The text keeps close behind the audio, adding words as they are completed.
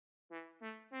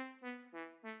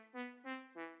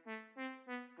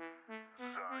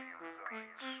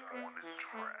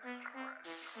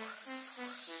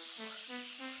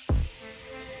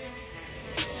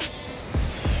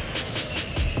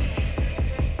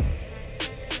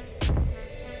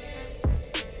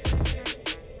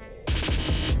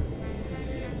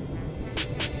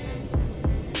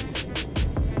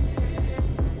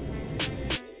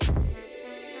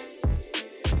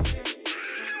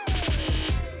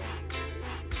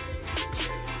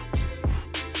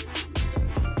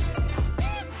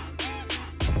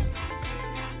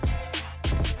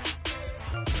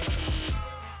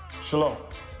Shalom.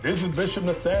 This is Bishop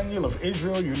Nathaniel of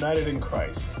Israel United in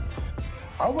Christ.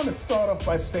 I want to start off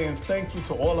by saying thank you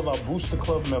to all of our Booster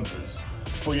Club members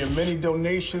for your many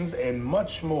donations and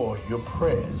much more, your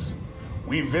prayers.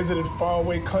 We visited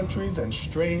faraway countries and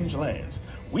strange lands.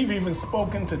 We've even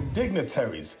spoken to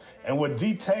dignitaries and were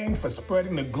detained for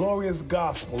spreading the glorious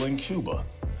gospel in Cuba.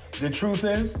 The truth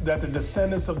is that the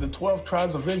descendants of the 12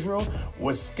 tribes of Israel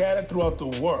were scattered throughout the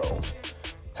world.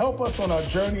 Help us on our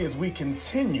journey as we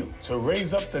continue to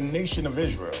raise up the nation of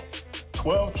Israel.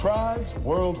 12 tribes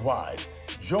worldwide.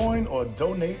 Join or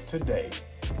donate today.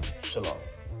 Shalom.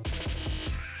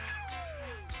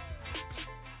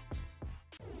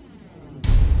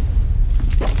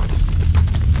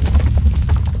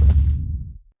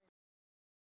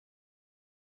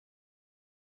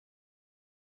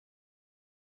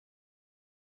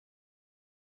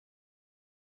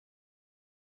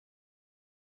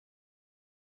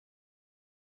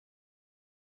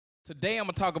 Today, I'm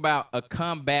going to talk about a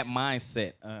combat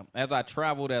mindset. As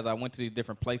I went to these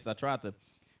different places, I tried to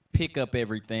pick up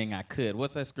everything I could.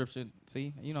 What's that scripture?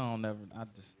 See, you know,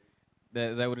 is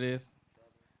that what it is?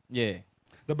 Yeah.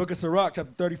 The book of Sirach,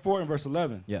 chapter 34 and verse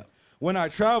 11. Yeah. When I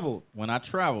traveled,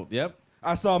 yep.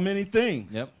 I saw many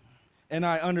things. Yep. And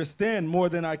I understand more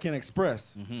than I can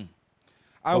express. Mm-hmm.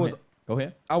 Go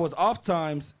ahead. I was oft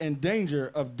times in danger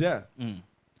of death.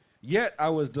 Yet I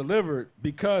was delivered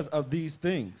because of these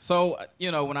things. So,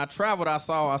 you know, when I traveled, I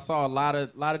saw a lot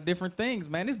of different things,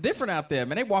 man. It's different out there,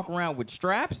 man. They walk around with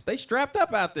straps. They strapped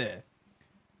up out there.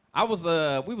 We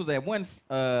was at one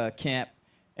camp,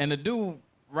 and the dude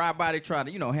right by, they tried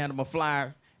to, hand him a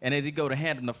flyer, and as he go to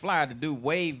hand him the flyer, the dude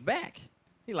waved back.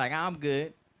 He like, I'm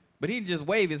good. But he didn't just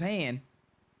wave his hand.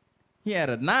 He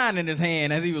had a 9 in his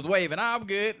hand as he was waving, I'm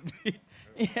good.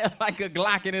 He had like a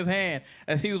Glock in his hand.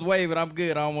 As he was waving, I'm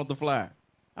good, I don't want the flyer.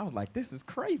 I was like, this is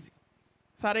crazy.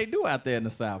 That's how they do out there in the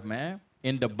South, man.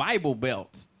 In the Bible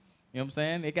belts. You know what I'm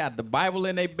saying? They got the Bible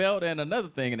in their belt and another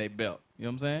thing in their belt. You know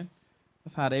what I'm saying?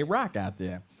 That's how they rock out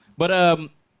there. But, I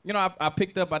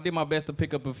did my best to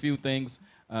pick up a few things.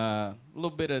 A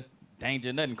little bit of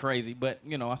danger, nothing crazy, but,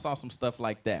 I saw some stuff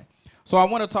like that. So I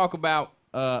want to talk about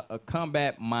a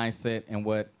combat mindset and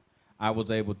what I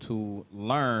was able to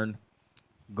learn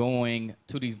going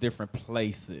to these different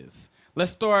places.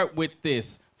 Let's start with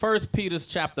this. 1 Peter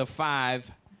chapter 5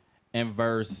 and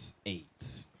verse 8.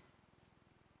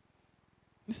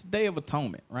 It's Day of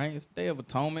Atonement, right? It's Day of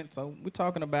Atonement. So we're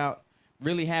talking about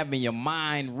really having your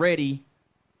mind ready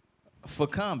for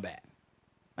combat.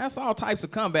 That's all types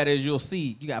of combat, as you'll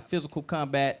see. You got physical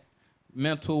combat,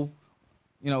 mental,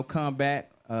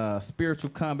 combat, spiritual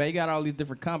combat. You got all these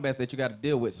different combats that you got to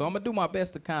deal with. So I'm going to do my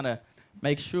best to kind of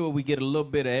make sure we get a little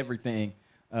bit of everything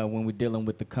when we're dealing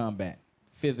with the combat,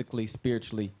 physically,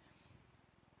 spiritually,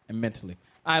 and mentally.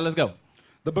 All right, let's go.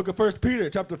 The book of 1 Peter,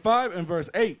 chapter 5 and verse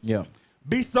 8. Yeah.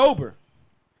 Be sober,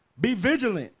 be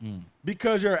vigilant,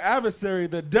 because your adversary,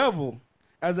 the devil,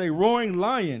 as a roaring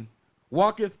lion,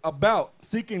 walketh about,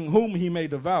 seeking whom he may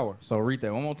devour. So read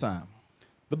that one more time.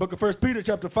 The book of 1 Peter,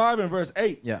 chapter 5 and verse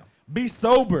 8. Yeah. Be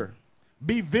sober.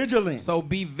 Be vigilant. So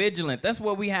be vigilant. That's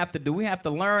what we have to do. We have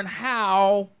to learn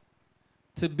how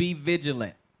to be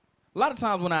vigilant. A lot of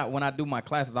times when I do my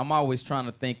classes, I'm always trying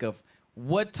to think of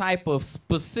what type of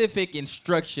specific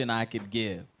instruction I could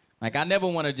give. Like, I never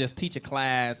want to just teach a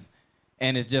class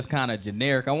and it's just kind of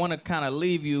generic. I want to kind of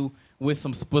leave you with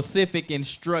some specific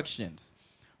instructions.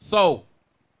 So,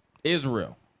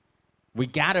 Israel, we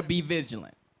got to be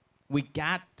vigilant. We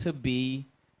got to be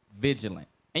vigilant.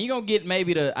 And you're going to get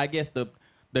maybe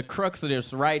the crux of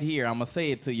this right here. I'm going to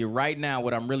say it to you right now,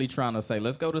 what I'm really trying to say.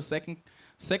 Let's go to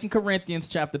 2 Corinthians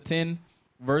chapter 10,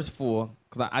 verse 4,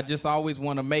 because I just always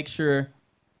want to make sure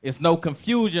it's no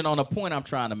confusion on the point I'm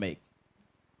trying to make.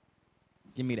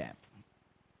 Give me that.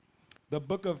 The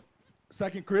book of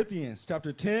 2 Corinthians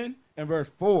chapter 10 and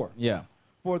verse 4. Yeah.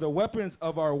 For the weapons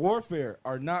of our warfare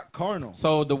are not carnal.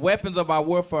 So the weapons of our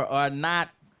warfare are not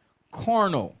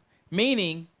carnal,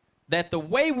 meaning that the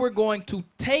way we're going to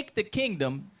take the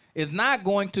kingdom is not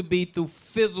going to be through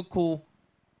physical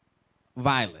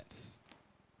violence.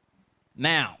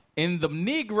 Now, in the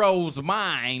Negro's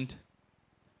mind,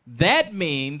 that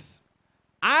means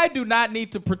I do not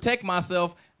need to protect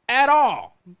myself at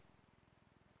all.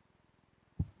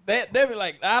 They be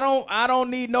like, I don't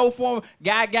need no form.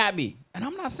 God got me. And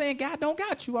I'm not saying God don't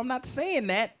got you. I'm not saying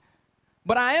that.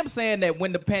 But I am saying that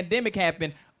when the pandemic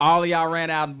happened, all of y'all ran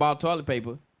out and bought toilet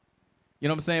paper. You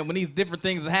know what I'm saying? When these different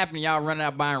things are happening, y'all running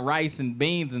out buying rice and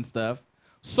beans and stuff.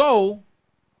 So,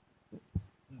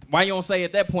 why you don't say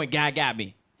at that point, God got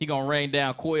me? He gonna rain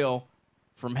down quail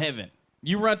from heaven.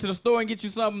 You run to the store and get you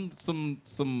some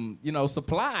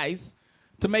supplies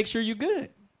to make sure you're good.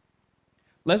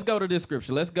 Let's go to this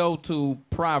scripture. Let's go to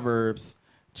Proverbs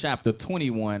chapter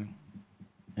 21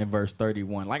 and verse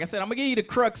 31. Like I said, I'm going to give you the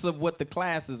crux of what the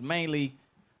class is mainly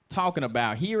talking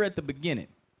about here at the beginning.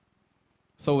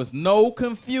 So it's no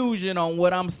confusion on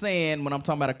what I'm saying when I'm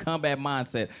talking about a combat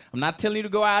mindset. I'm not telling you to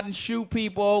go out and shoot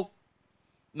people.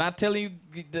 Not telling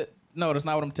you, no, that's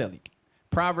not what I'm telling you.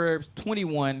 Proverbs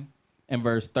 21 and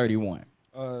verse 31.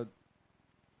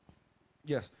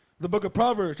 Yes. The book of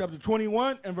Proverbs, chapter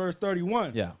 21 and verse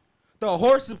 31. Yeah. The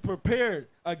horse is prepared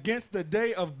against the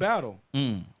day of battle,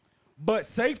 but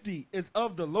safety is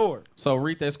of the Lord. So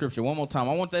read that scripture one more time.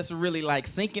 I want that to really like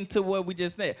sink into what we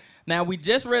just said. Now, we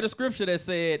just read a scripture that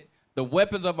said the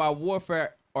weapons of our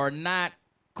warfare are not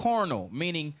carnal,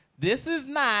 meaning this is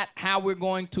not how we're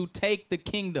going to take the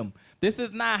kingdom. This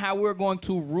is not how we're going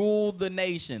to rule the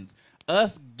nations.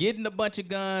 Us getting a bunch of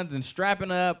guns and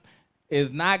strapping up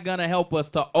is not going to help us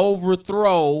to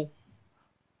overthrow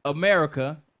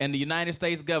America and the United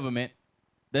States government.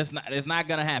 It's not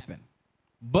going to happen.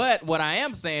 But what I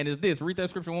am saying is this. Read that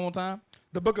scripture one more time.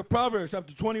 The book of Proverbs,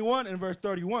 chapter 21 and verse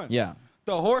 31. Yeah.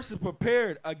 The horse is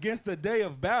prepared against the day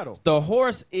of battle. The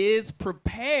horse is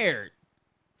prepared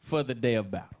for the day of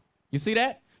battle. You see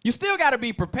that? You still got to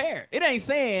be prepared. It ain't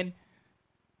saying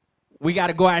we got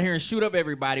to go out here and shoot up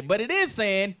everybody, but it is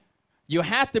saying you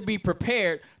have to be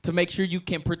prepared to make sure you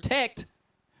can protect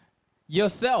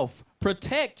yourself,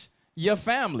 protect your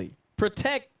family,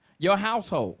 protect your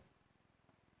household.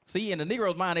 See, in the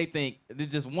Negro's mind, they think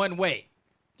it's just one way.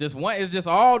 Just one, it's just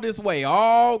all this way.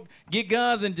 All get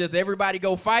guns and just everybody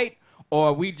go fight,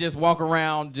 or we just walk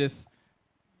around just,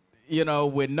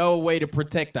 with no way to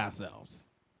protect ourselves.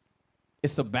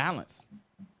 It's a balance.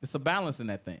 It's a balance in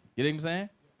that thing. You know what I'm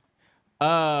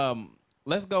saying?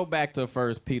 Let's go back to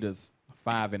 1 Peter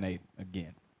 5 and 8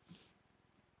 again.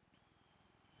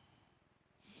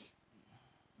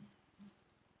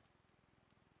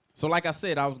 So like I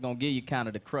said, I was going to give you kind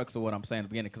of the crux of what I'm saying at the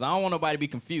beginning, because I don't want nobody to be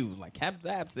confused. Like Cap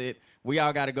Zap said, we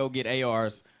all got to go get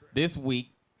ARs this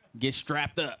week, get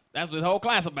strapped up. That's what this whole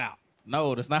class about.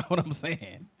 No, that's not what I'm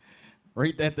saying.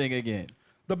 Read that thing again.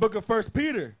 The book of 1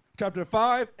 Peter, chapter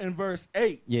 5 and verse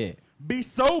 8. Yeah. Be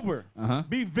sober.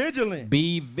 Be vigilant.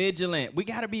 Be vigilant. We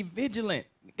got to be vigilant.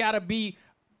 We got to be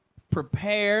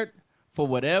prepared for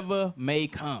whatever may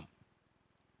come.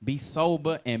 Be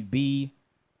sober and be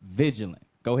vigilant.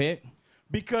 Go ahead.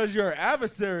 Because your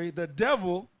adversary, the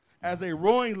devil, as a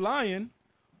roaring lion,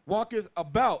 walketh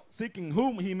about, seeking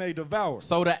whom he may devour.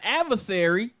 So the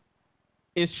adversary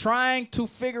is trying to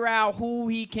figure out who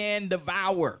he can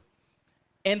devour.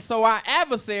 And so our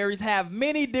adversaries have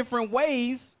many different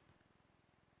ways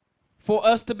for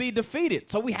us to be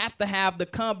defeated. So we have to have the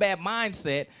combat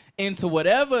mindset into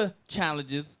whatever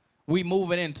challenges we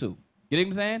move it into. You know what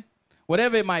I'm saying?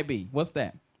 Whatever it might be. What's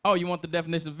that? Oh, you want the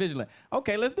definition of vigilant?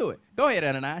 Okay, let's do it. Go ahead,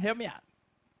 Ananiah. Help me out.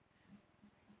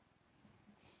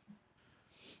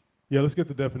 Yeah, let's get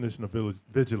the definition of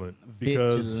vigilant,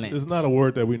 because it's not a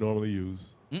word that we normally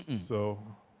use. So,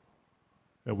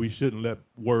 and we shouldn't let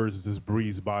words just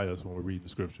breeze by us when we read the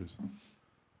scriptures.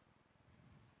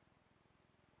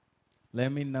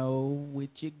 Let me know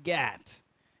what you got.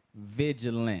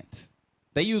 Vigilant.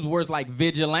 They use words like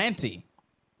vigilante.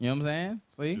 You know what I'm saying?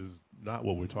 See? Which is not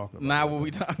what we're talking about. Not what we're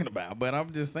talking about, but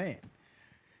I'm just saying.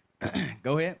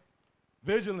 Go ahead.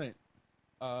 Vigilant.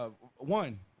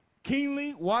 1,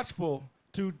 keenly watchful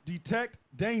to detect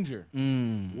danger.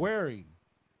 Wary.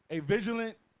 A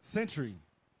vigilant sentry.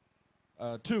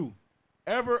 2,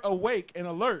 ever awake and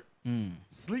alert.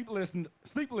 Sleeplessly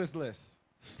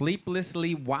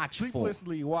watchful.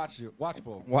 Sleeplessly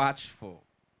watchful. Watchful.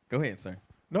 Go ahead, sir.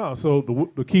 No,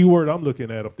 so the key word I'm looking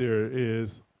at up there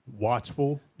is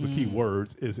watchful. The key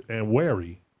words is and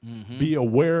wary. Be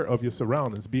aware of your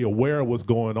surroundings. Be aware of what's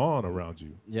going on around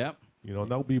you. Yep.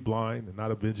 Don't be blind and not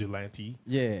a vigilante.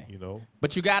 Yeah.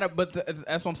 But you gotta.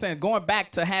 That's what I'm saying. Going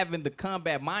back to having the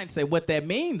combat mindset, what that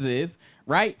means is,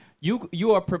 right?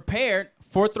 You are prepared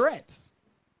for threats,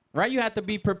 right? You have to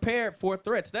be prepared for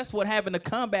threats. That's what having the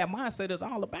combat mindset is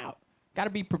all about. Got to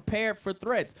be prepared for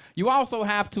threats. You also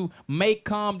have to make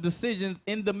calm decisions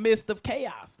in the midst of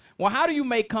chaos. Well, how do you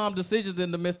make calm decisions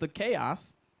in the midst of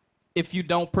chaos if you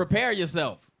don't prepare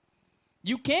yourself?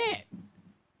 You can't.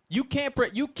 You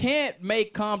can't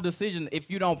make calm decisions if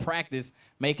you don't practice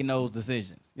making those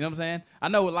decisions. You know what I'm saying? I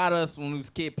know a lot of us when we was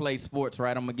kids play sports,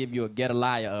 right? I'm gonna give you a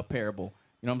Gedaliah parable.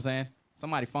 You know what I'm saying?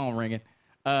 Somebody phone ringing.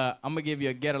 I'm gonna give you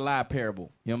a Gedaliah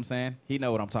parable. You know what I'm saying? He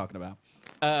know what I'm talking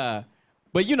about.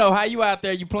 But you know how you out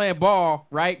there, you playing ball,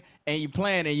 right? And you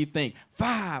playing and you think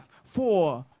 5,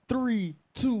 4, 3,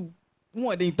 2,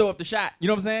 1. Then you throw up the shot. You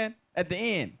know what I'm saying? At the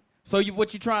end. So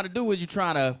what you're trying to do is you're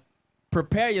trying to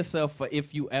prepare yourself for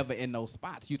if you ever in those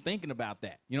spots. You're thinking about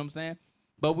that. You know what I'm saying?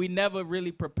 But we never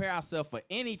really prepare ourselves for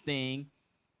anything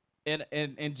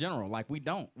in general. Like we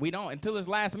don't until it's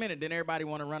last minute. Then everybody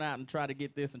want to run out and try to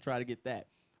get this and try to get that.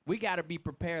 We got to be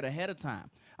prepared ahead of time.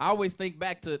 I always think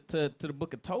back to the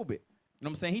book of Tobit. You know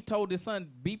what I'm saying? He told his son,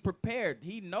 be prepared.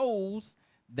 He knows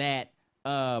that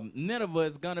Nineveh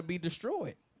is going to be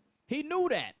destroyed. He knew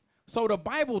that. So the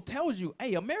Bible tells you,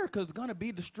 hey, America is going to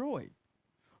be destroyed.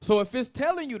 So if it's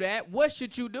telling you that, what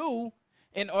should you do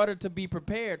in order to be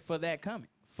prepared for that coming,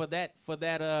 for that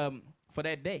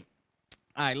day?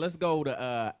 All right, let's go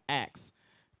to Acts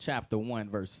chapter 1,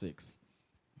 verse 6.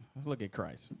 Let's look at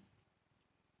Christ.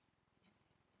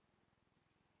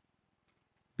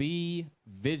 Be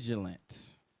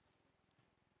vigilant.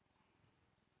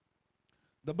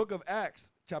 The book of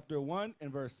Acts, chapter 1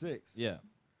 and verse 6. Yeah.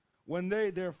 When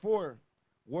they therefore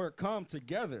were come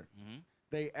together,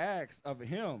 they asked of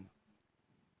him,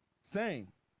 saying,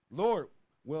 Lord,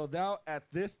 will thou at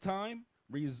this time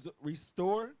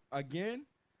restore again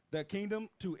the kingdom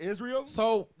to Israel?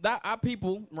 So that our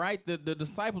people, right, the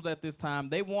disciples at this time,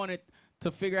 they wanted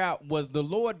to figure out, was the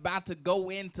Lord about to go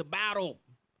into battle?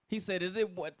 He said, is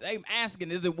it what they're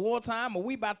asking? Is it wartime? Are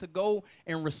we about to go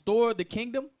and restore the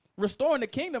kingdom? Restoring the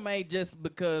kingdom ain't just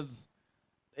because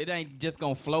it ain't just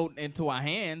going to float into our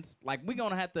hands. Like, we're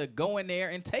going to have to go in there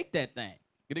and take that thing.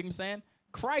 You know what I'm saying?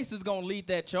 Christ is going to lead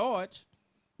that charge.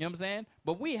 You know what I'm saying?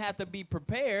 But we have to be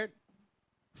prepared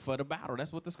for the battle.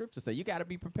 That's what the scriptures say. You got to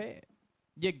be prepared.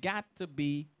 You got to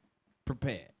be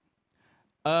prepared.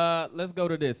 Let's go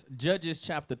to this. Judges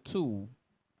chapter 2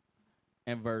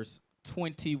 and verse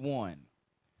 21.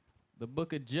 The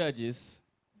book of Judges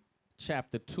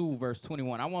chapter 2 verse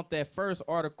 21. I want that first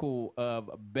article of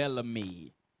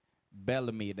Bellamy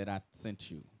that I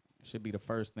sent you. Should be the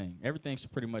first thing. Everything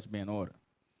should pretty much be in order.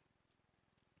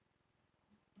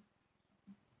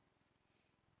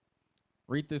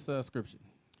 Read this scripture.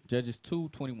 Judges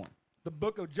 2:21. The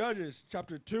book of Judges,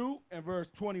 chapter 2 and verse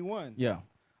 21. Yeah.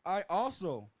 I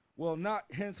also will not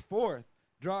henceforth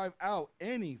drive out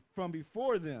any from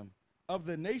before them of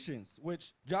the nations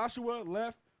which Joshua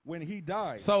left when he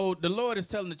died. So the Lord is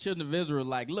telling the children of Israel,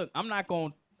 like, look, I'm not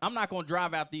going to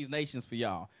drive out these nations for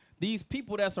y'all. These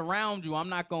people that's around you, I'm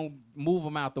not going to move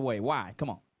them out the way. Why? Come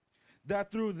on.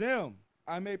 That through them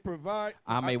I may provide.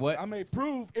 I may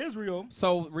prove Israel.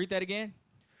 So read that again.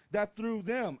 That through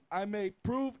them I may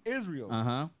prove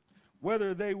Israel.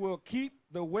 Whether they will keep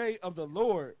the way of the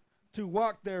Lord to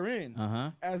walk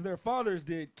therein, as their fathers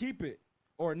did keep it,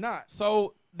 or not.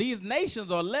 So these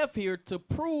nations are left here to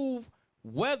prove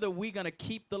whether we're going to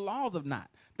keep the laws or not.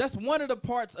 That's one of the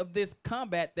parts of this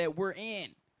combat that we're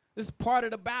in. This is part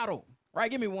of the battle. Right?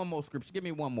 Give me one more scripture. Give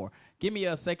me one more. Give me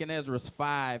 2 Ezra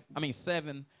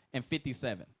 7 and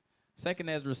 57. 2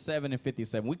 Ezra 7 and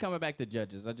 57. We coming back to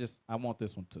Judges. I want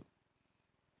this one too.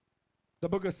 The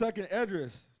book of 2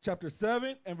 Esdras, chapter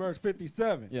 7 and verse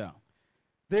 57. Yeah.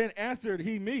 Then answered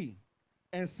he me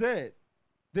and said,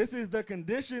 this is the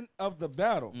condition of the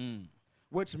battle,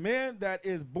 which man that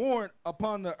is born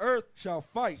upon the earth shall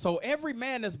fight. So every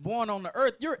man that's born on the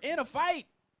earth, you're in a fight.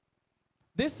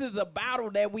 This is a battle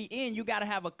that we in. You got to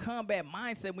have a combat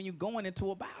mindset when you're going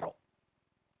into a battle.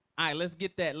 All right, let's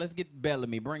get that. Let's get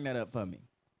Bellamy. Bring that up for me.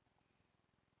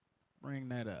 Bring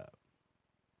that up.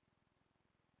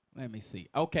 Let me see.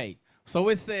 Okay, so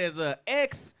it says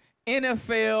ex-New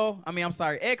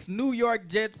York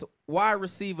Jets wide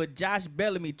receiver Josh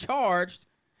Bellamy charged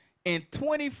in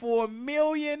 $24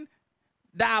 million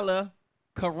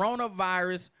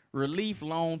coronavirus relief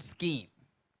loan scheme.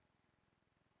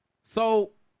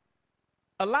 So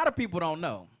a lot of people don't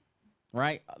know,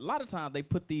 right? A lot of times they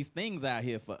put these things out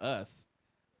here for us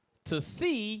to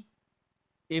see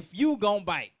if you gonna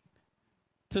bite,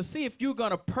 to see if you're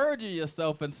gonna perjure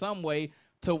yourself in some way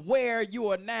to where you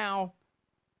are now,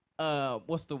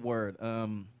 what's the word? I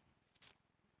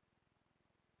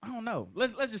don't know.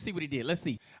 Let's just see what he did. Let's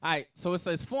see. All right, so it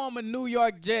says former New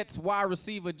York Jets wide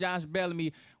receiver Josh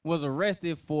Bellamy was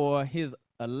arrested for his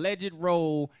alleged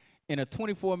role in a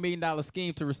 $24 million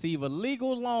scheme to receive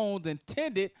illegal loans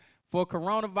intended for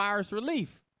coronavirus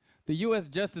relief. The U.S.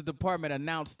 Justice Department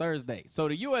announced Thursday. So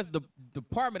the U.S.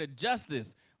 Department of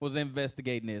Justice was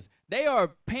investigating this. They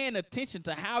are paying attention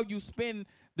to how you spend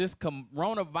this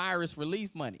coronavirus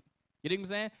relief money. You know what I'm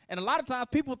saying? And a lot of times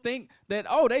people think that,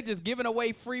 oh, they just giving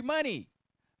away free money,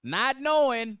 not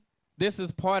knowing this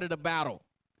is part of the battle.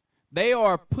 They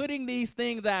are putting these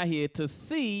things out here to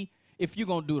see if you're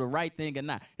going to do the right thing or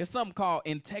not. It's something called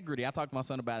integrity. I talk to my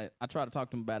son about it. I try to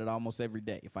talk to him about it almost every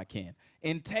day if I can.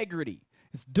 Integrity.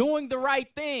 It's doing the right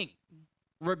thing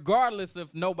regardless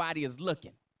if nobody is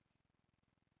looking.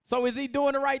 So is he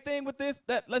doing the right thing with this?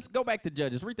 Let's go back to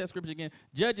Judges. Read that scripture again.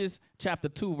 Judges chapter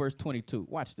 2, verse 22.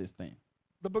 Watch this thing.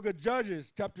 The book of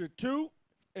Judges, chapter 2,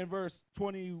 and verse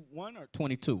 21 or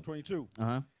 22. 22.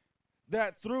 Uh-huh.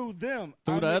 That through them,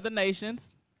 Through the other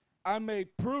nations, I may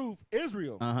prove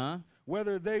Israel,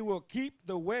 whether they will keep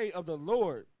the way of the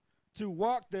Lord to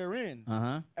walk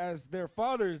therein, as their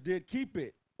fathers did keep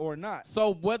it or not.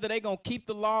 So whether they going to keep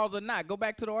the laws or not. Go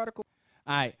back to the article.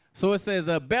 All right. So it says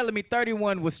Bellamy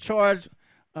 31 was charged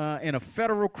in a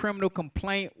federal criminal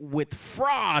complaint with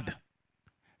fraud,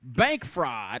 bank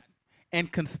fraud,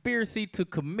 and conspiracy to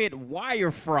commit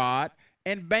wire fraud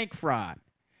and bank fraud.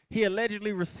 He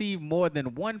allegedly received more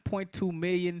than $1.2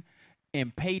 million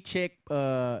in paycheck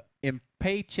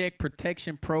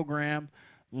protection program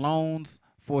loans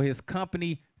for his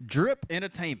company Drip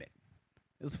Entertainment.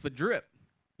 It was for Drip.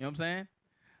 You know what I'm saying?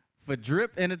 For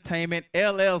Drip Entertainment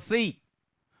LLC,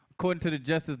 according to the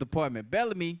Justice Department.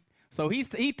 Bellamy, so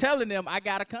he telling them, I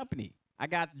got a company. I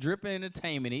got Drip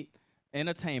Entertainment.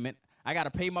 I got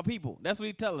to pay my people. That's what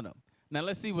he's telling them. Now,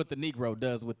 let's see what the Negro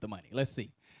does with the money. Let's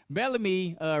see.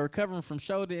 Bellamy, recovering from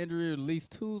shoulder injury,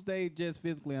 released Tuesday, just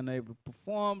physically unable to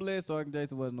perform list.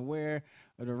 Organization wasn't aware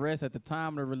of the arrest at the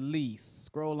time of the release.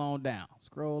 Scroll on down.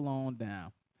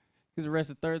 He was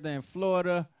arrested Thursday in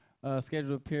Florida, scheduled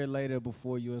to appear later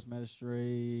before U.S.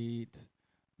 Magistrate,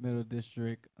 Middle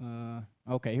District.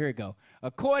 Okay, here we go.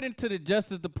 According to the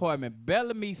Justice Department,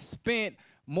 Bellamy spent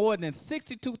more than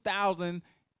 $62,000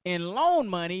 in loan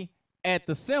money at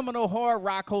the Seminole Hard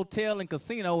Rock Hotel and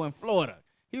Casino in Florida.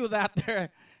 He was out there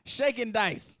shaking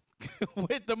dice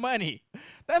with the money.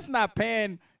 That's not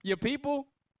paying your people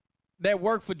that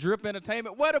work for Drip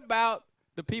Entertainment. What about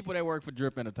the people that work for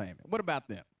Drip Entertainment? What about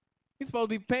them? He's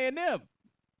supposed to be paying them.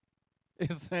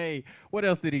 Say, what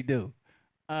else did he do?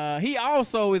 He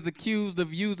also is accused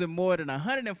of using more than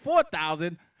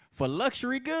 $104,000 for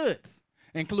luxury goods,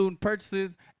 including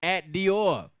purchases at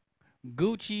Dior,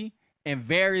 Gucci, and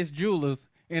various jewelers,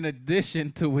 in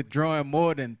addition to withdrawing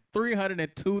more than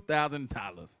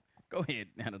 $302,000. Go ahead,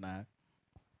 Hananiah.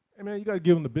 Hey, man, you got to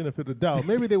give him the benefit of the doubt.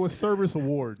 Maybe they were service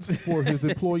awards for his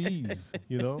employees,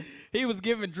 you know? He was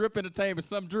giving Drip Entertainment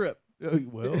some drip.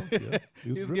 Well, yeah.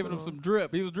 He was giving them some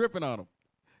drip. He was dripping on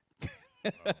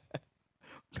them.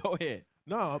 Go ahead.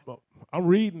 No, I'm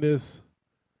reading this,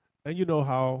 and you know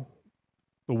how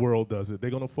the world does it. They're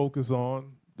going to focus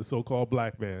on the so-called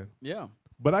black man. Yeah.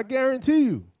 But I guarantee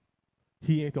you,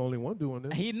 he ain't the only one doing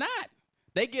this. He not.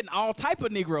 They getting all type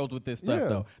of Negroes with this stuff,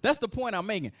 though. That's the point I'm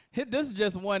making. This is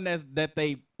just one that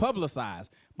they publicize.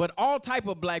 But all type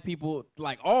of black people,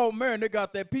 like, oh, man, they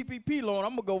got that PPP loan.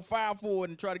 I'm going to go file for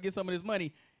it and try to get some of this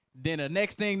money. Then the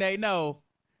next thing they know,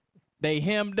 they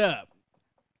hemmed up.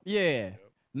 Yeah. Yep.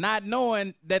 Not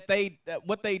knowing that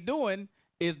what they doing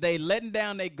is they letting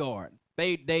down their guard.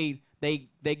 They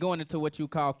going into what you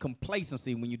call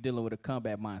complacency when you're dealing with a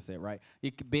combat mindset, right?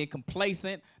 You being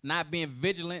complacent, not being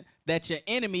vigilant, that your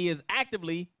enemy is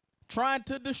actively trying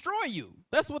to destroy you.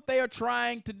 That's what they are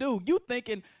trying to do. You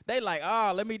thinking they like,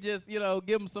 let me just, give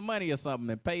them some money or something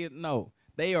and pay it. No,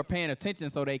 they are paying attention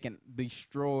so they can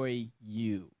destroy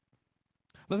you.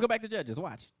 Let's go back to Judges.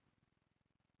 Watch.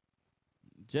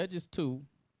 Judges 2.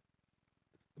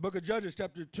 The book of Judges,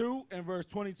 chapter 2 and verse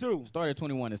 22. Start at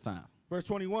 21 this time. Verse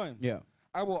 21. Yeah.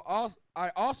 I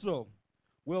also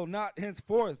will not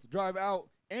henceforth drive out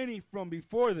any from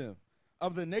before them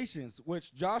of the nations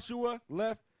which Joshua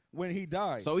left when he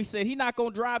died. So he said he's not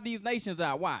going to drive these nations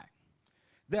out. Why?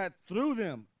 That through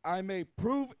them I may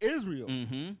prove Israel,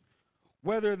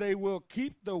 whether they will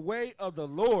keep the way of the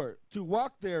Lord to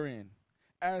walk therein,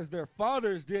 as their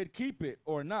fathers did keep it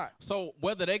or not. So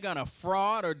whether they're going to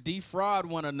fraud or defraud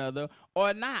one another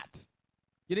or not.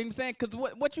 You know what I'm saying?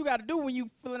 Because what you got to do when you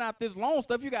filling out this loan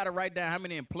stuff, you got to write down how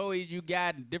many employees you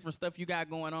got and different stuff you got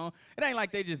going on. It ain't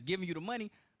like they just giving you the money.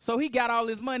 So he got all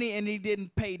his money and he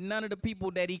didn't pay none of the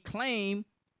people that he claimed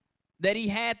that he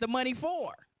had the money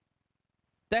for.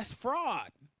 That's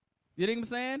fraud. You know what I'm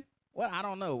saying? Well, I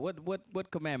don't know.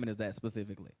 What commandment is that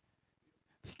specifically?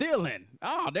 Stealing.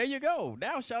 Oh, there you go.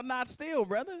 Thou shalt not steal,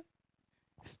 brother.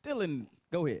 Stealing.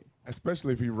 Go ahead.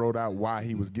 Especially if he wrote out why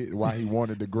he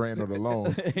wanted the grant or the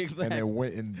loan, exactly. And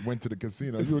then went to the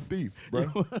casino. You a thief, bro.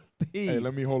 You a thief. Hey,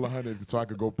 let me hold 100 so I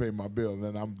could go pay my bill. And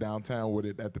then I'm downtown with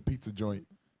it at the pizza joint,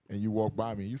 and you walk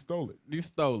by me. You stole it. You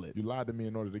stole it. You lied to me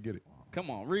in order to get it. Come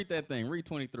on, read that thing. Read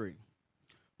 23.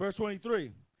 Verse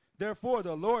 23. Therefore,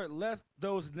 the Lord left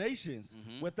those nations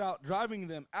without driving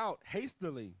them out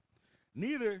hastily.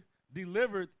 Neither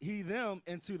delivered he them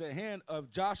into the hand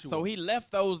of Joshua. So he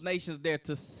left those nations there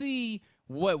to see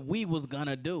what we was going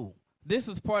to do. This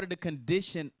is part of the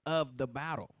condition of the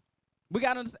battle. We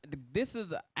got to understand, this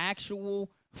is an actual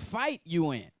fight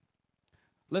you in.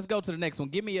 Let's go to the next one.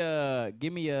 Give me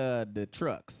the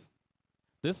trucks.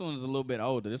 This one's a little bit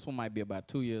older. This one might be about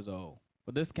 2 years old.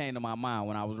 But this came to my mind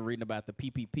when I was reading about the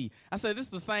PPP. I said, this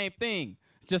is the same thing.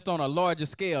 It's just on a larger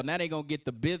scale. Now they're going to get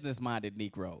the business-minded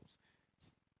Negroes.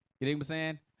 You know what I'm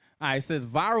saying? All right, it says,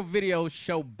 viral videos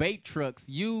show bait trucks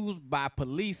used by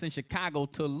police in Chicago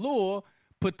to lure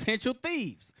potential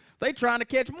thieves. They trying to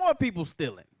catch more people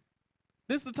stealing.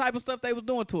 This is the type of stuff they was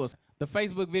doing to us. The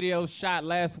Facebook video shot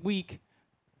last week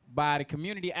by the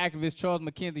community activist Charles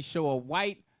McKenzie show a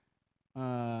white,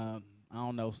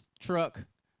 truck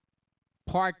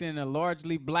parked in a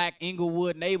largely black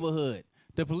Inglewood neighborhood.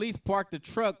 The police parked the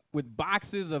truck with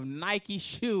boxes of Nike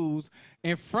shoes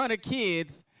in front of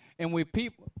kids, and when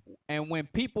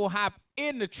people hop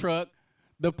in the truck,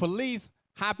 the police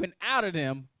hopping out of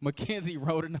them, McKenzie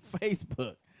wrote in the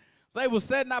Facebook. So they was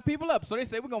setting our people up. So they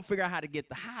said, we're going to figure out how to get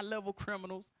the high-level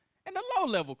criminals and the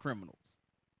low-level criminals.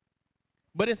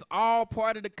 But it's all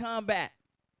part of the combat.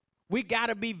 We got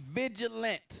to be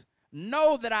vigilant.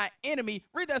 Know that our enemy,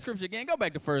 read that scripture again. Go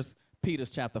back to 1 Peter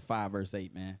chapter 5, verse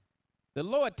 8, man. The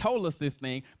Lord told us this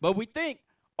thing, but we think,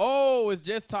 it's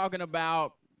just talking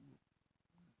about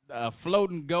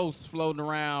floating ghosts floating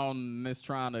around and it's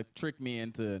trying to trick me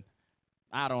into,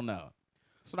 I don't know.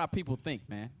 That's what our people think,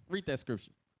 man. Read that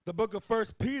scripture. The book of 1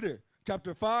 Peter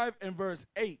chapter 5 and verse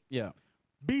 8. Yeah.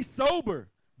 Be sober.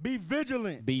 Be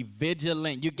vigilant. Be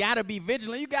vigilant. You got to be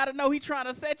vigilant. You got to know he's trying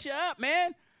to set you up,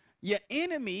 man. Your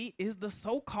enemy is the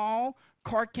so-called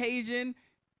Caucasian,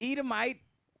 Edomite,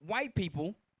 white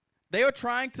people. They are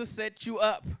trying to set you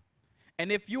up.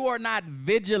 And if you are not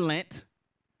vigilant,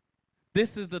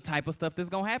 this is the type of stuff that's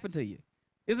going to happen to you.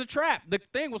 It's a trap. The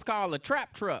thing was called a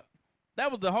trap truck. That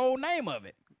was the whole name of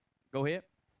it. Go ahead.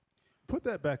 Put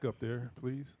that back up there,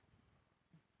 please.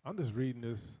 I'm just reading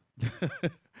this.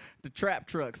 The trap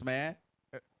trucks, man.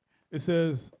 It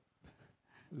says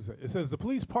the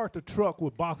police parked a truck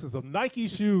with boxes of Nike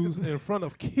shoes in front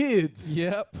of kids.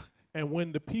 Yep. And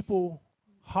when the people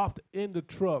hopped in the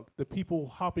truck, the people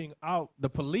hopping out. The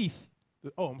police.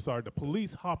 The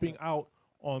police hopping out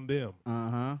on them.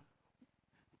 Uh-huh.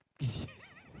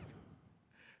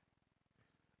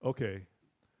 Okay.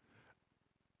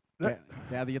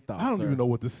 Gather your thoughts, I don't sir. even know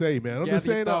what to say, man. I'm Gather just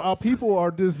your saying our thoughts. people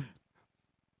are just.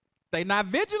 They not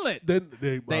vigilant. They're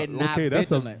not okay, that's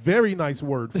vigilant. a very nice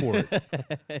word for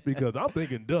it. Because I'm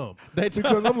thinking dumb.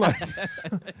 Because I'm like,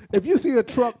 if you see a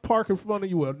truck parked in front of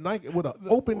you with an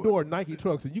open door Nike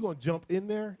trucks, and you gonna jump in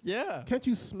there? Yeah. Can't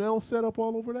you smell setup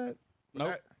all over that?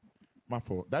 Nope. My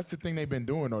fault. That's the thing they've been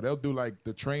doing, though. They'll do like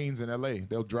the trains in L.A.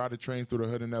 They'll drive the trains through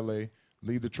the hood in L.A.,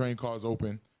 leave the train cars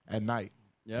open at night,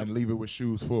 and leave it with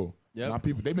shoes full. Yep. My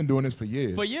people, they've been doing this for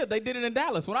years. For years. They did it in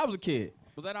Dallas when I was a kid.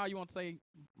 Was that all you want to say,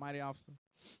 mighty officer?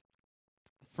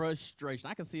 Frustration.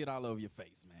 I can see it all over your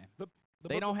face, man.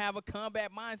 They don't have a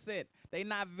combat mindset. They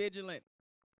not vigilant.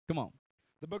 Come on.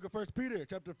 The book of 1 Peter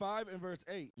chapter 5 and verse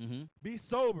 8. Mm-hmm. Be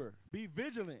sober. Be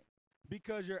vigilant.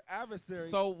 Because your adversary.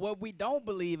 So what we don't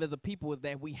believe as a people is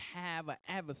that we have an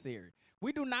adversary.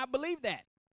 We do not believe that.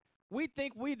 We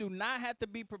think we do not have to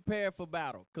be prepared for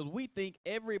battle because we think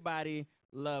everybody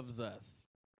loves us.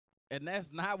 And that's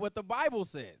not what the Bible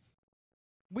says.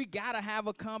 We got to have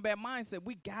a combat mindset.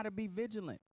 We got to be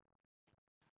vigilant.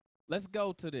 Let's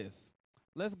go to this.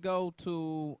 Let's go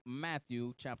to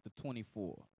Matthew chapter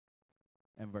 24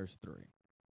 and verse 3.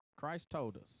 Christ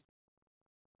told us.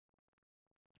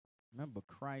 Remember,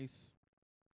 Christ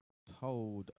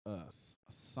told us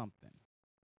something.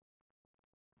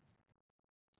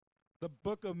 The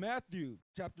book of Matthew,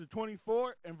 chapter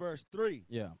 24 and verse 3.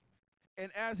 Yeah. And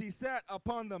as he sat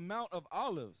upon the Mount of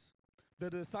Olives, the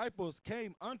disciples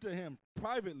came unto him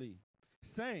privately,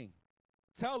 saying,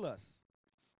 Tell us,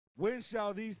 when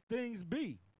shall these things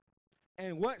be?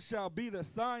 And what shall be the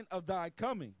sign of thy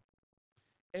coming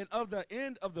and of the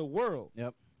end of the world?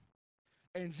 Yep.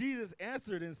 And Jesus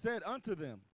answered and said unto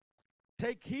them,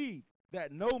 Take heed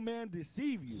that no man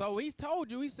deceive you. So he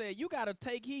told you, he said, you got to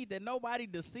take heed that nobody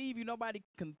deceive you, nobody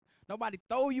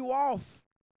throw you off.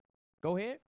 Go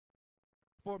ahead.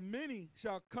 For many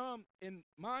shall come in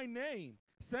my name,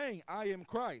 saying, I am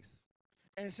Christ,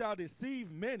 and shall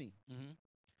deceive many. Mm-hmm.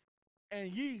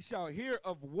 And ye shall hear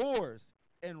of wars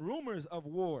and rumors of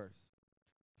wars.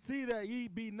 See that ye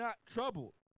be not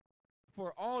troubled,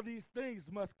 for all these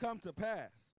things must come to pass.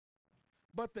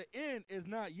 but the end is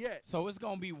not yet. So it's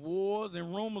going to be wars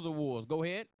and rumors of wars. Go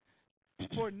ahead.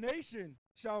 For nation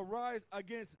shall rise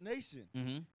against nation,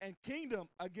 Mm-hmm. and kingdom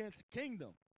against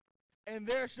kingdom. And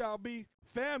there shall be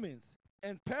famines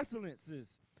and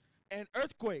pestilences and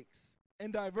earthquakes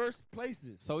in diverse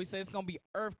places. So he said it's going to be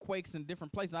earthquakes in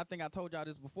different places. I think I told y'all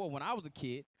this before. When I was a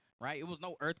kid, right, it was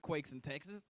no earthquakes in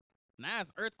Texas. Now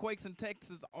it's earthquakes in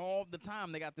Texas all the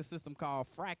time. They got this system called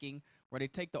fracking where they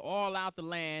take the oil out the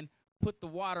land, put the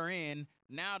water in.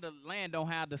 Now the land don't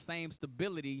have the same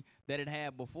stability that it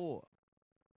had before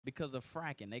because of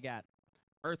fracking. They got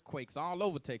earthquakes all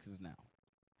over Texas now.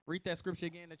 Read that scripture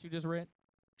again that you just read.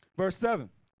 Verse 7.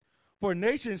 For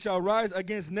nation shall rise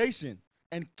against nation,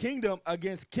 and kingdom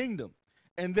against kingdom.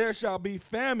 And there shall be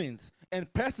famines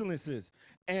and pestilences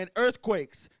and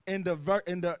earthquakes in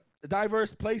the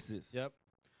diverse places. Yep.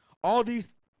 All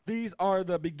these are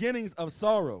the beginnings of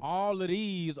sorrow. All of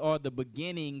these are the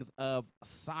beginnings of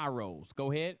sorrows.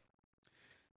 Go ahead.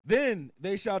 Then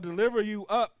they shall deliver you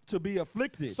up to be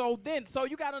afflicted. So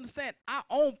you got to understand, our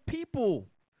own people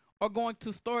are going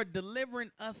to start delivering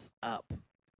us up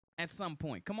at some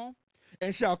point. Come on.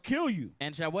 And shall kill you.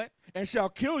 And shall what? And shall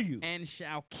kill you. And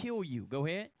shall kill you. Go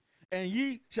ahead. And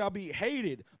ye shall be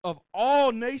hated of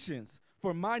all nations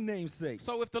for my name's sake.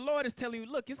 So if the Lord is telling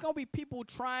you, look, it's going to be people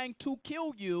trying to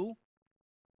kill you,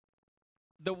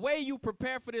 the way you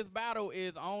prepare for this battle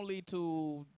is only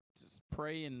to just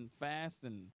pray and fast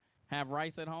and have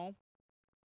rice at home.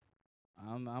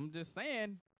 I'm just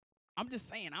saying. I'm just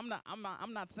saying. I'm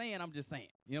not saying. I'm just saying.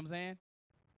 You know what I'm saying?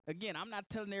 Again, I'm not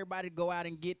telling everybody to go out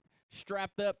and get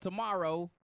strapped up tomorrow,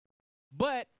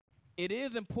 but it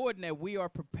is important that we are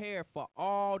prepared for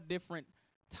all different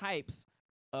types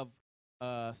of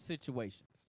situations.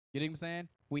 You know what I'm saying?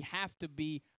 We have to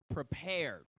be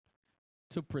prepared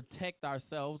to protect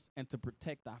ourselves and to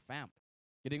protect our family.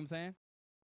 You know what I'm saying?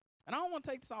 And I don't want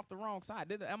to take this off the wrong side.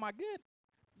 Am I good?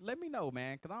 Let me know,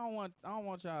 man, because I don't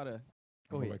want y'all to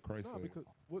go ahead. Like Christ said. Because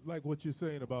like what you're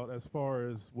saying about as far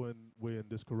as when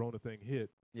this corona thing hit,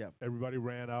 Yep. everybody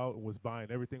ran out and was buying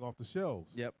everything off the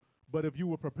shelves. Yep. But if you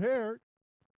were prepared,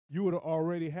 you would have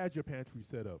already had your pantry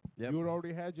set up. Yep. You would have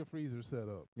already had your freezer set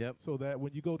up. Yep. So that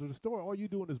when you go to the store, all you're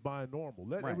doing is buying normal.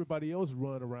 Let Right. everybody else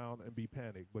run around and be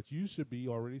panicked, but you should be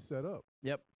already set up.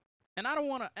 Yep. And I don't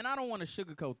want to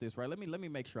sugarcoat this, right? Let me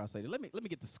make sure I say this. Let me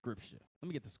get the scripture.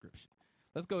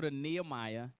 Let's go to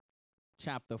Nehemiah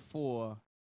chapter 4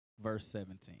 verse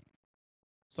 17.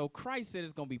 So Christ said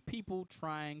it's going to be people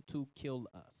trying to kill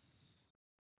us.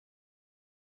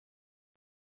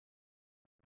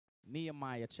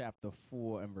 Nehemiah chapter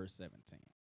 4 and verse 17.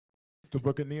 It's the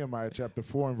book of Nehemiah, chapter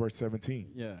 4 and verse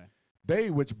 17. Yeah. They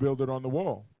which builded on the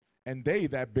wall, and they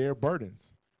that bear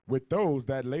burdens, with those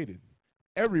that laid,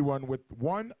 everyone with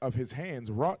one of his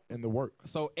hands wrought in the work.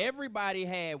 So everybody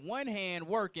had one hand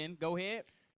working. Go ahead.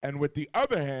 And with the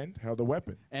other hand held a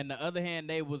weapon. And the other hand,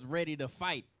 they was ready to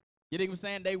fight. You know what I'm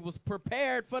saying? They was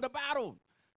prepared for the battle.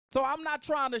 So I'm not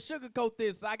trying to sugarcoat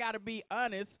this. I got to be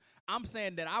honest. I'm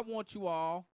saying that I want you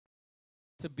all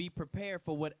to be prepared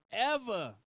for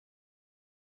whatever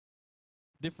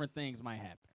different things might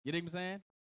happen. You know what I'm saying?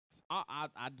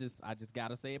 I just got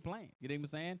to say it plain. You know what I'm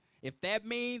saying? If that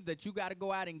means that you got to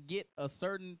go out and get a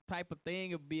certain type of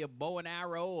thing, it'd be a bow and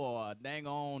arrow or a dang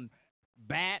on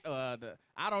bat, or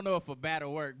I don't know if a bat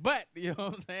will work, but you know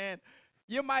what I'm saying?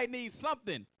 You might need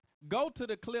something. Go to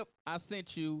the clip I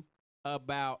sent you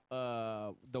about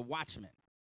the Watchmen.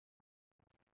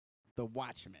 The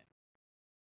Watchmen.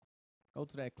 Go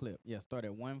to that clip. Yeah, start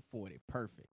at 140.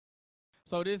 Perfect.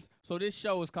 So this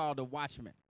show is called The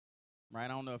Watchmen, right? I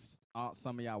don't know if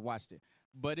some of y'all watched it,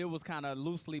 but it was kind of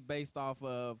loosely based off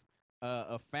of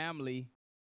a family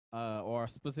or a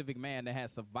specific man that had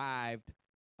survived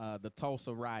the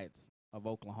Tulsa riots of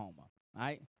Oklahoma,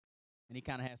 right? And he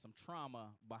kind of had some trauma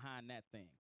behind that thing.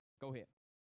 Go ahead.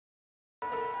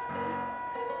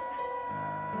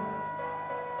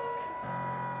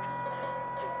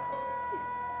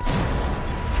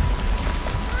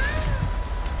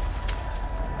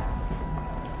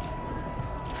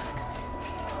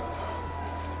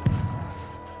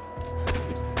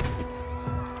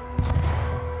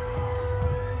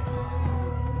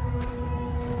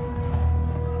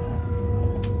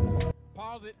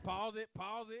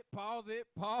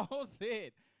 Pause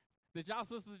it. Did y'all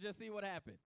sisters just see what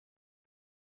happened?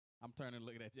 I'm turning and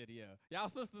looking at JDL. Y'all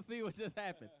sisters see what just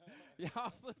happened.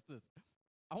 Y'all sisters,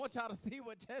 I want y'all to see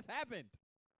what just happened.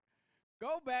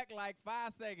 Go back like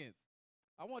 5 seconds.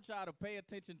 I want y'all to pay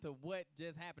attention to what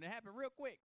just happened. It happened real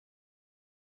quick.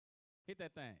 Hit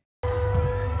that thing.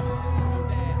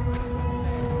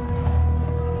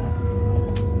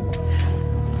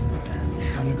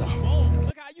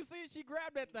 she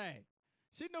grabbed that thing.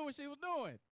 She knew what she was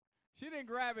doing. She didn't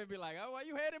grab it and be like, oh, why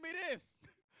you handing me this?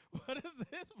 What is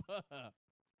this for?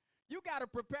 You got to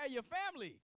prepare your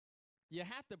family. You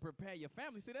have to prepare your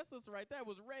family. See, that sister right there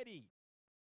was ready.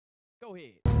 Go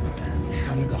ahead.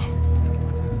 Time to go.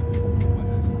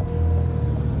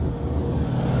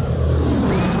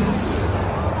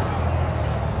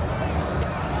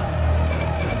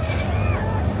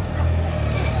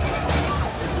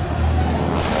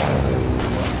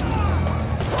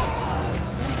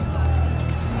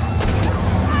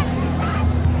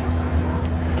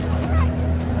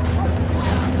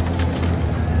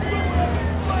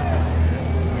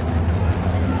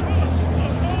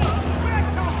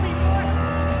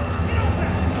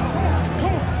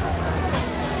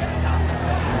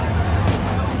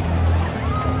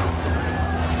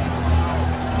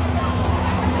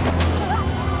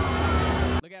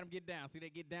 Get down. See, they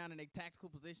get down in their tactical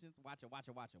positions. Watch her, watch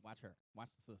her, watch her, watch her. Watch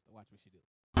the sister. Watch what she do.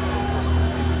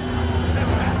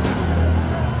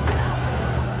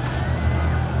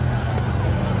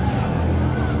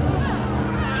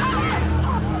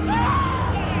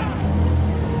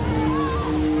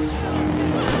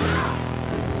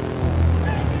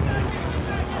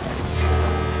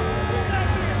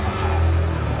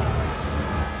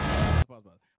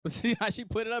 But see how she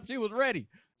put it up? She was ready.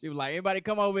 She was like, anybody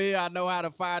come over here? I know how to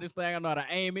fire this thing. I know how to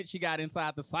aim it. She got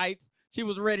inside the sights. She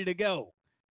was ready to go.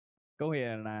 Go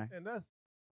ahead, And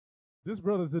this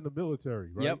brother's in the military,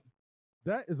 right? Yep.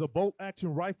 That is a bolt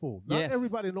action rifle. Not Yes.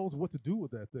 everybody knows what to do with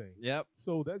that thing. Yep.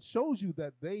 So that shows you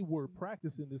that they were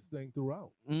practicing this thing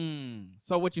throughout.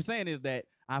 So what you're saying is that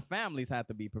our families have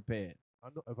to be prepared. I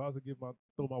know if I was to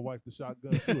throw my wife the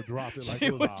shotgun, she would drop it like She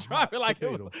it was would a drop hot it like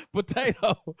potato. it was a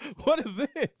potato. What is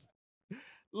this?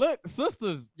 Look,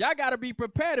 sisters, y'all got to be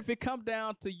prepared if it comes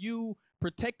down to you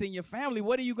protecting your family.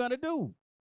 What are you going to do?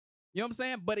 You know what I'm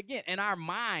saying? But again, in our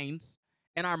minds,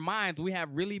 we have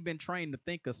really been trained to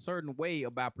think a certain way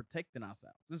about protecting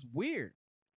ourselves. It's weird.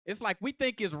 It's like we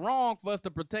think it's wrong for us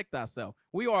to protect ourselves.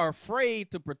 We are afraid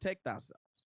to protect ourselves.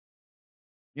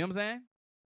 You know what I'm saying?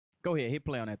 Go ahead, hit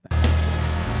play on that thing.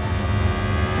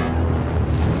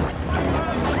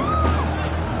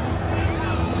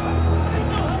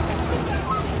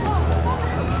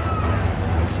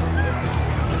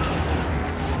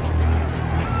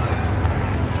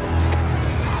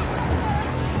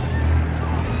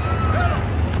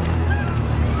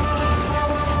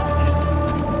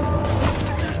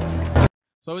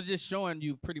 So it's just showing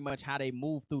you pretty much how they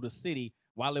moved through the city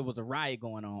while there was a riot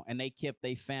going on, and they kept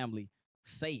their family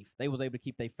safe. They was able to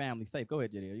keep their family safe. Go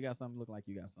ahead, JD. You got something? Look like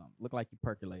you got something. Look like you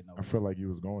percolating over. I feel like you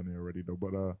was going there already though,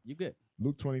 but you good?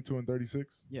 Luke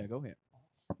 22:36. Yeah, go ahead.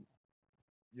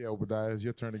 Yeah, Obadiah, it's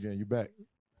your turn again. You back?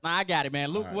 Nah, I got it, man.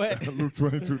 Luke what? Luke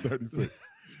 22:36.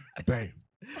 Damn.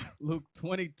 Luke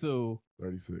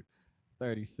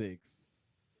 22:36.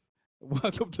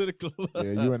 Welcome to the club.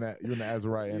 Yeah, you in the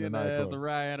Azariah and the Night Club.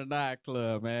 Azariah and the Night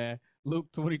Club, man. Luke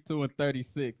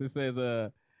 22:36. It says,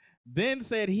 then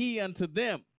said he unto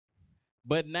them,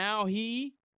 but now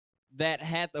he that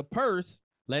hath a purse,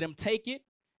 let him take it,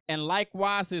 and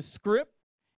likewise his scrip,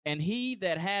 and he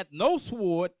that hath no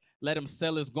sword, let him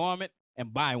sell his garment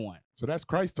and buy one. So that's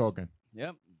Christ talking.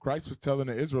 Yep. Christ was telling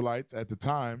the Israelites at the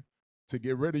time to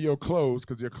get rid of your clothes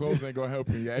because your clothes ain't going to help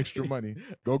you, your extra money.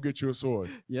 Go get you a sword.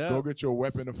 Yeah. Go get your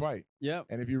weapon to fight. Yep.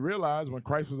 And if you realize when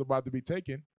Christ was about to be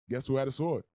taken, guess who had a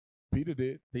sword? Peter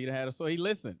did. Peter had a sword. He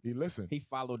listened. He listened. He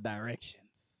followed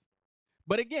directions.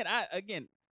 But again,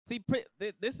 see,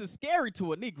 this is scary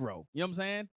to a Negro. You know what I'm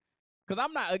saying? Because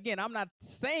I'm not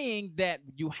saying that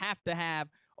you have to have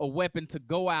a weapon to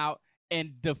go out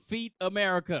and defeat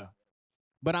America.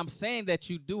 But I'm saying that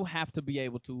you do have to be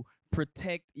able to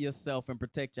protect yourself and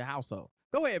protect your household.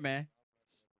 Go ahead, man.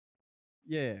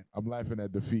 Yeah. I'm laughing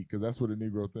at defeat because that's what a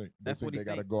Negro think. That's what they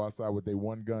got to go outside with their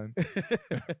one gun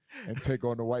and take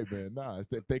on the white man. Nah, if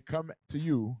they come to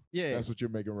you, that's what you're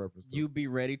making reference to. You be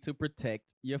ready to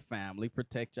protect your family,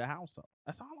 protect your household.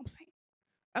 That's all I'm saying.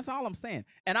 That's all I'm saying.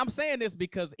 And I'm saying this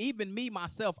because even me,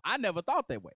 myself, I never thought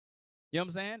that way. You know what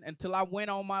I'm saying? Until I went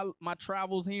on my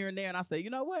travels here and there and I said, you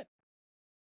know what?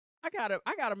 I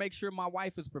gotta make sure my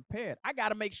wife is prepared. I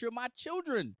gotta make sure my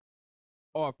children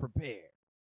are prepared.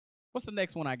 What's the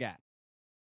next one I got?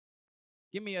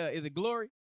 Give me is it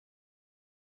Glory?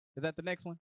 Is that the next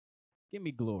one? Give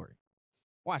me Glory.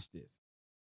 Watch this.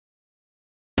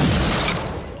 Do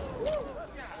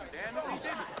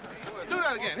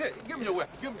that again. Here, give me your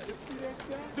weapon.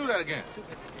 Do that again.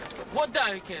 What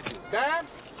down he can't do? Down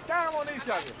on each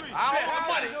other. I want my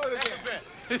money. Do it again.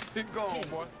 Go on,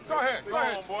 boy. Go ahead. Go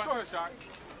ahead, boy. Go ahead, Shock.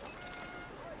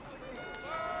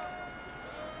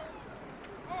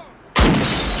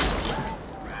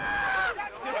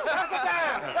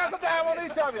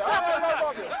 of you. I'll get enough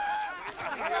of you.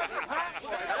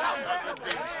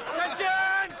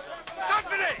 Attention!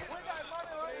 Company!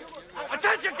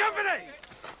 Attention, company!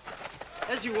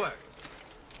 As you were.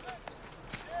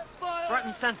 Front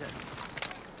and center.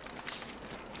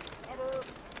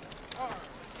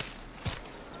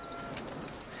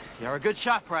 You're a good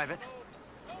shot, Private.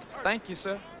 Thank you,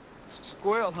 sir.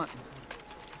 Squirrel hunting.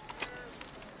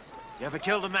 You ever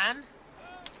killed a man?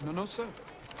 No, sir.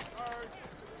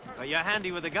 But you're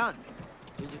handy with a gun.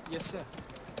 Yes, sir.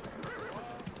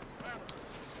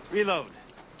 Reload.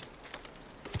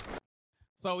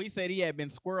 So he said he had been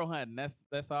squirrel hunting.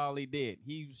 That's all he did.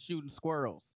 He was shooting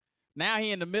squirrels. Now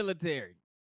he in the military.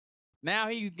 Now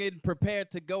he's getting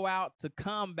prepared to go out to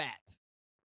combat.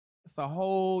 It's a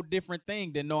whole different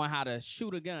thing than knowing how to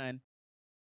shoot a gun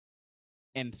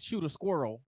and shoot a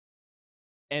squirrel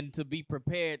and to be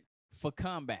prepared for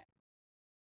combat.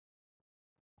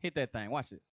 Hit that thing.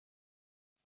 Watch this.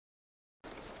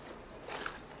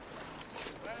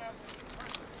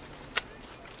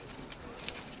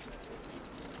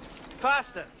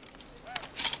 Faster.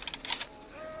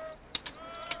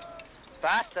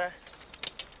 Faster.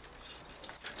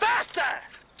 Faster!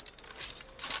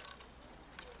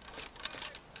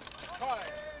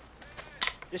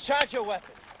 Discharge your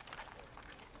weapon.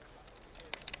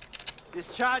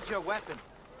 Discharge your weapon.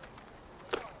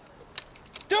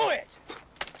 Do it!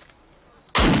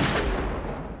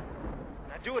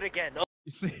 Now do it again. No.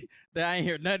 You see, I ain't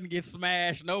hear nothing get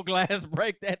smashed, no glass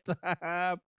break that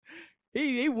time.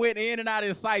 He went in and out of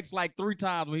his sights like 3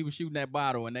 times when he was shooting that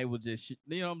bottle, and they was just,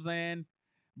 you know what I'm saying?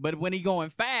 But when he going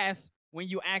fast, when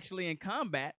you actually in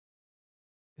combat,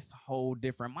 it's a whole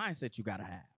different mindset you gotta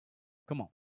have. Come on.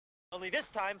 Only this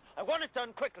time, I want it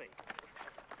done quickly.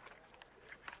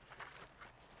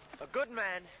 A good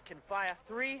man can fire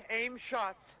 3 aimed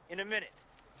shots in a minute.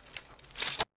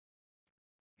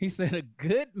 He said a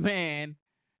good man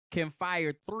can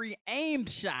fire 3 aimed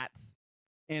shots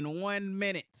in 1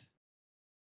 minute.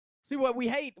 See, what we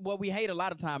hate a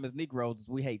lot of time as Negroes is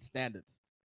we hate standards.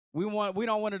 We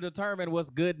don't want to determine what's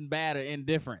good and bad or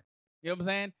indifferent. You know what I'm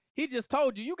saying? He just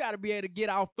told you got to be able to get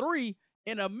off 3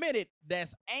 in a minute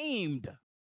that's aimed.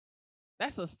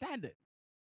 That's a standard.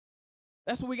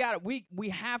 That's what we got. We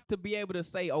have to be able to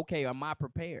say, okay, am I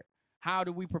prepared? How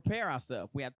do we prepare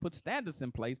ourselves? We have to put standards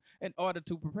in place in order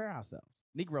to prepare ourselves.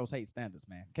 Negroes hate standards,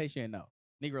 man. In case you didn't know,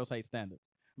 Negroes hate standards.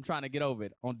 I'm trying to get over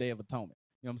it on Day of Atonement.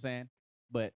 You know what I'm saying?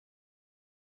 But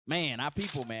man, our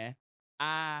people, man,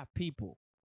 our people.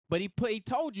 But he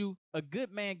told you a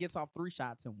good man gets off 3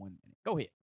 shots in 1 minute. Go ahead.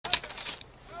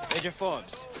 Major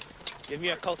Forbes, give me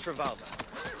a Colt revolver.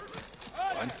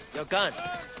 One. Your gun.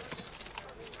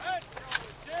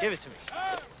 Give it to me.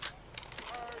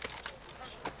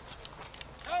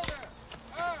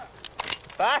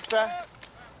 Faster.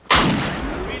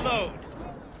 Reload.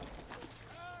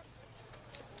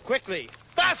 Quickly.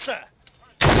 Faster.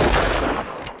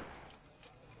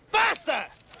 Faster.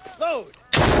 Load.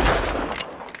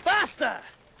 Faster.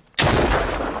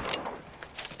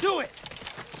 Do it.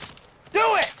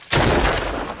 Do it.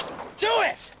 Do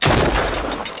it.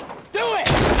 Do it.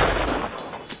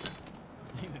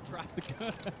 He dropped the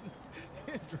gun.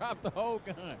 He dropped the whole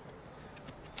gun.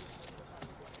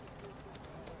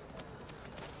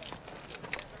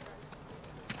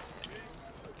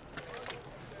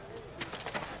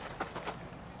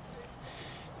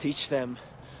 Teach them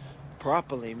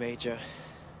properly, Major.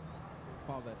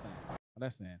 Pause that thing.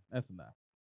 That's enough.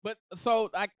 But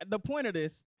so the point of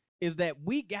this is that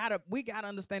we gotta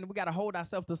understand that we gotta hold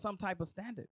ourselves to some type of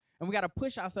standard, and we gotta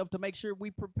push ourselves to make sure we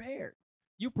prepared.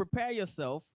 You prepare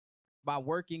yourself by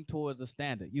working towards a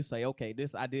standard. You say, okay,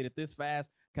 I did it this fast.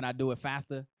 Can I do it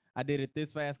faster? I did it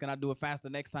this fast. Can I do it faster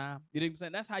next time? You know what I'm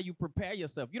saying? That's how you prepare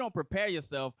yourself. You don't prepare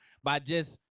yourself by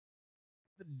just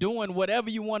doing whatever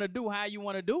you want to do, how you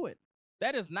want to do it.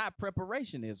 That is not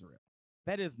preparation, Israel.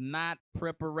 That is not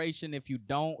preparation if you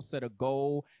don't set a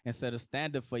goal and set a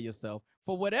standard for yourself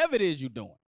for whatever it is you're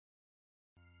doing.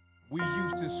 We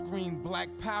used to scream Black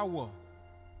Power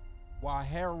while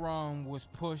heroin was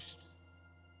pushed.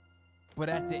 But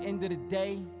at the end of the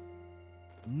day,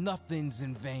 nothing's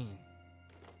in vain.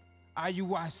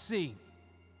 IUIC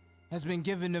has been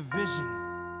given a vision.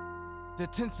 The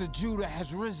tents of Judah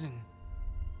has risen.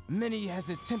 Many has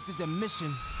attempted the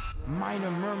mission,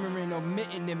 minor murmuring,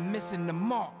 omitting, and missing the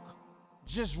mark.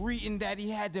 Just reading that he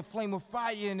had the flame of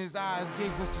fire in his eyes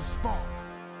gave us the spark.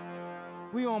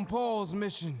 We on Paul's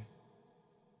mission.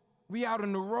 We out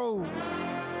on the road,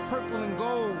 purple and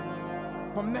gold,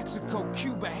 from Mexico,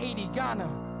 Cuba, Haiti, Ghana,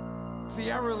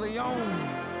 Sierra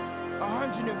Leone.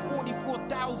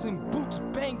 144,000 boots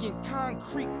banging,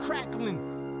 concrete crackling,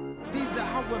 These are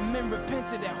how men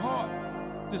repented at heart.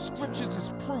 The scriptures is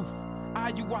proof.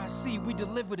 IUIC, we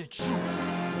deliver the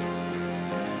truth.